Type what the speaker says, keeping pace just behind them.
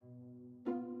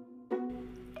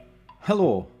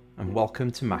Hello, and welcome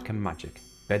to Mackem Magic,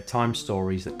 bedtime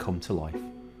stories that come to life.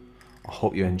 I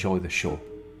hope you enjoy the show.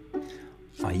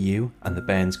 Are you and the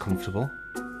bairns comfortable?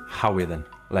 Howie then,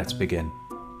 let's begin.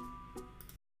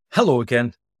 Hello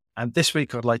again, and this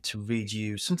week I'd like to read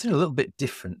you something a little bit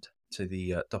different to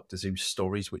the Doctor Zeus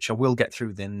stories, which I will get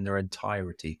through in their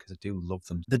entirety because I do love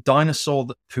them. The Dinosaur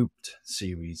That Pooped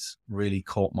series really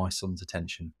caught my son's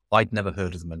attention. I'd never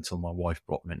heard of them until my wife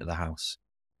brought them into the house,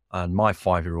 and my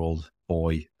 5-year-old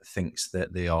boy thinks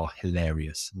that they are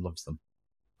hilarious and loves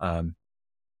them.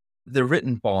 They're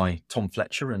written by Tom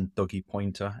Fletcher and Dougie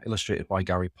Poynter, illustrated by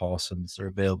Gary Parsons. They're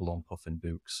available on Puffin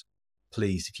Books.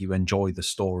 Please, if you enjoy the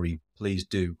story, please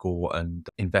do go and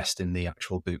invest in the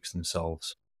actual books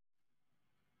themselves.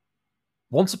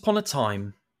 Once upon a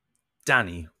time,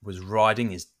 Danny was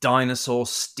riding his dinosaur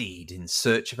steed in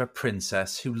search of a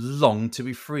princess who longed to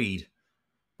be freed.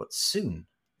 But soon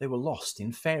they were lost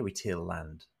in fairy tale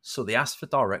land, so they asked for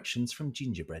directions from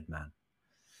Gingerbread Man.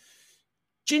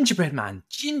 Gingerbread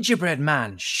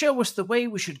Man, show us the way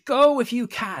we should go if you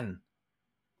can.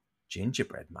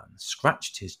 Gingerbread Man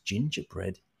scratched his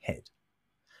gingerbread head,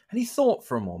 and he thought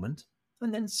for a moment,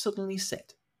 and then suddenly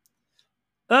said,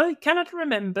 I cannot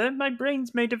remember, my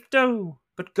brain's made of dough,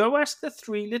 but go ask the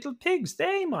 3 little pigs,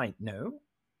 they might know.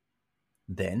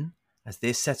 Then, as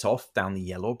they set off down the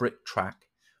yellow brick track,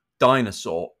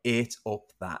 Dinosaur ate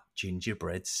up that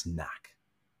gingerbread snack.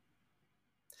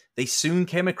 They soon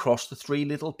came across the 3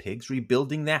 little pigs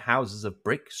rebuilding their houses of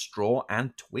brick, straw,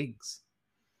 and twigs.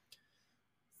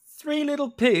 3 little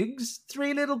pigs,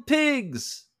 3 little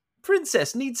pigs!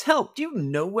 Princess needs help, do you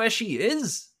know where she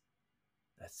is?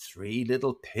 The 3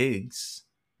 little pigs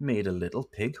made a little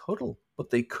pig huddle, but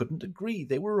they couldn't agree,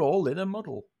 they were all in a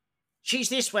muddle. She's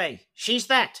this way, she's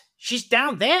that, she's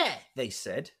down there, they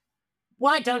said.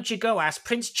 Why don't you go ask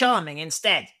Prince Charming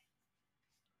instead?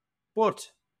 But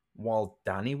while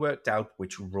Danny worked out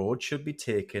which road should be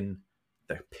taken,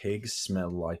 the pigs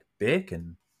smelled like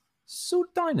bacon, so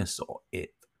Dinosaur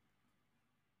ate them.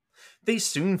 They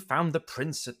soon found the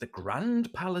prince at the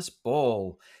grand palace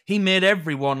ball. He made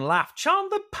everyone laugh,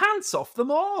 charmed the pants off them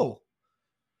all.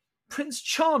 Prince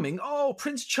Charming, oh,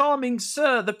 Prince Charming,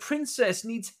 sir, the princess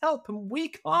needs help and we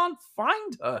can't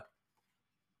find her.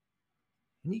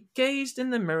 And he gazed in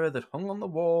the mirror that hung on the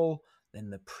wall. Then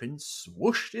the prince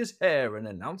swooshed his hair and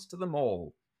announced to them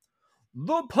all,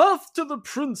 The path to the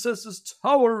princess's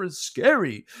tower is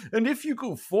scary, and if you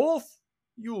go forth,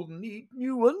 you'll need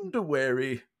new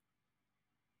underweary.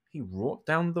 He wrote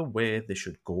down the way they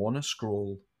should go on a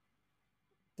scroll.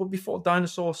 But before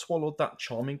Dinosaur swallowed that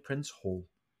charming prince whole,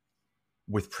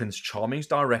 with Prince Charming's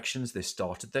directions they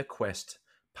started their quest,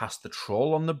 past the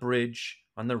troll on the bridge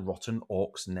and the rotten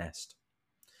orc's nest.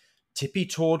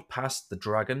 Tippy-toed past the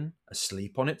dragon,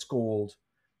 asleep on its gold,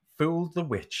 fooled the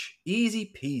witch, easy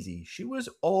peasy, she was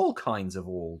all kinds of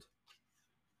old.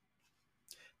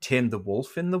 Tamed the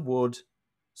wolf in the wood,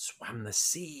 swam the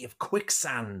sea of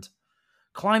quicksand,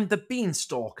 climbed the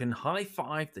beanstalk and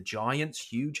high-fived the giant's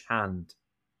huge hand.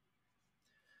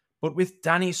 But with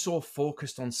Danny so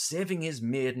focused on saving his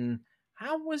maiden,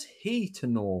 how was he to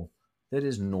know that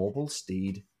his noble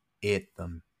steed ate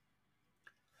them?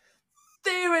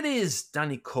 There it is,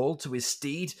 Danny called to his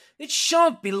steed. It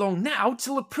shan't be long now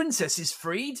till the princess is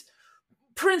freed.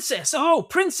 Princess, oh,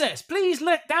 princess, please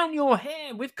let down your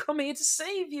hair. We've come here to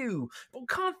save you, but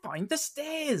can't find the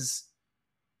stairs.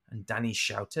 And Danny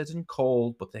shouted and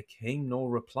called, but there came no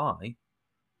reply.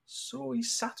 So he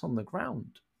sat on the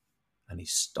ground, and he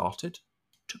started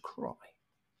to cry.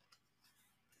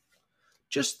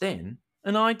 Just then,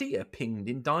 an idea pinged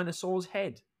in Dinosaur's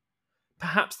head.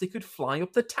 Perhaps they could fly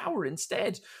up the tower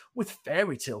instead. With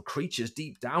fairy tale creatures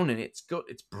deep down in its gut,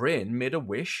 its brain made a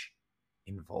wish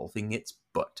involving its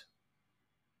butt.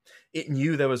 It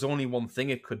knew there was only one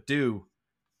thing it could do.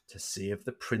 To save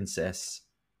the princess,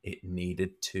 it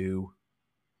needed to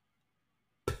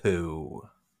poo.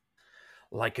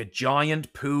 Like a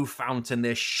giant poo fountain,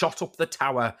 they shot up the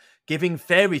tower, giving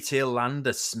fairy tale land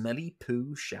a smelly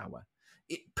poo shower.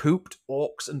 It pooped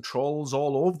orcs and trolls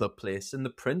all over the place, and the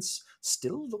prince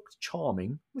still looked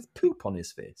charming with poop on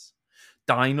his face.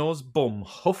 Dino's bum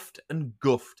huffed and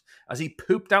guffed as he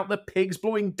pooped out the pigs,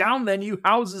 blowing down their new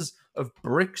houses of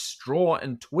brick, straw,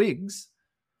 and twigs.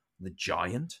 The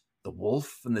giant, the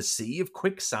wolf, and the sea of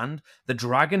quicksand, the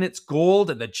dragon, its gold,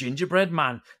 and the gingerbread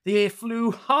man, they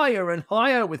flew higher and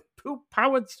higher with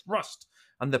poop-powered thrust,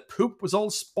 and the poop was all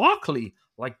sparkly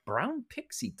like brown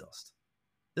pixie dust.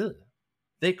 Ugh.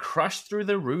 They crashed through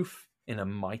the roof in a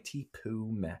mighty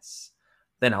poo mess.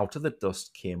 Then out of the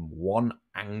dust came one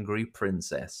angry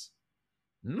princess.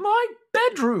 My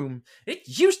bedroom!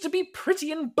 It used to be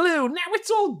pretty and blue, now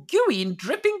it's all gooey and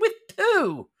dripping with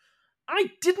poo!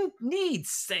 I didn't need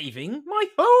saving. My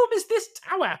home is this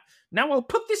tower. Now I'll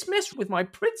put this mess with my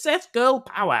princess girl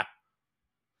power.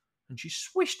 And she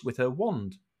swished with her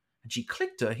wand, and she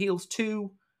clicked her heels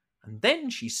too, and then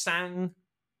she sang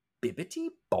Bibbity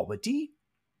Bobbity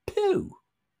Poo.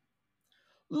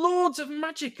 Loads of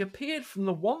magic appeared from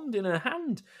the wand in her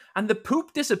hand, and the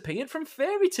poop disappeared from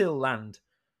fairy tale land.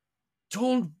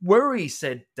 Don't worry,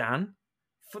 said Dan,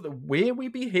 for the way we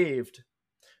behaved.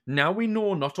 Now we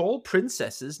know not all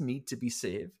princesses need to be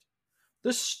saved.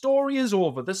 The story is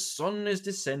over, the sun is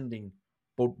descending.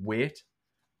 But wait,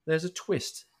 there's a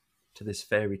twist to this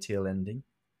fairy tale ending.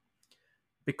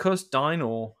 Because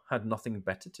Dino had nothing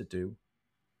better to do,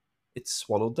 it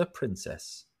swallowed the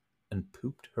princess and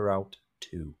pooped her out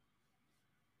too.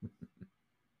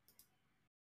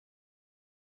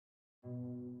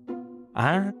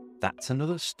 And that's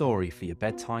another story for your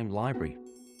bedtime library.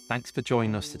 Thanks for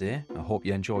joining us today. I hope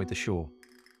you enjoyed the show.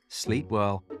 Sleep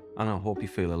well, and I hope you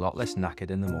feel a lot less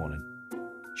knackered in the morning.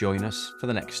 Join us for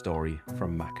the next story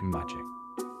from Mackem Magic.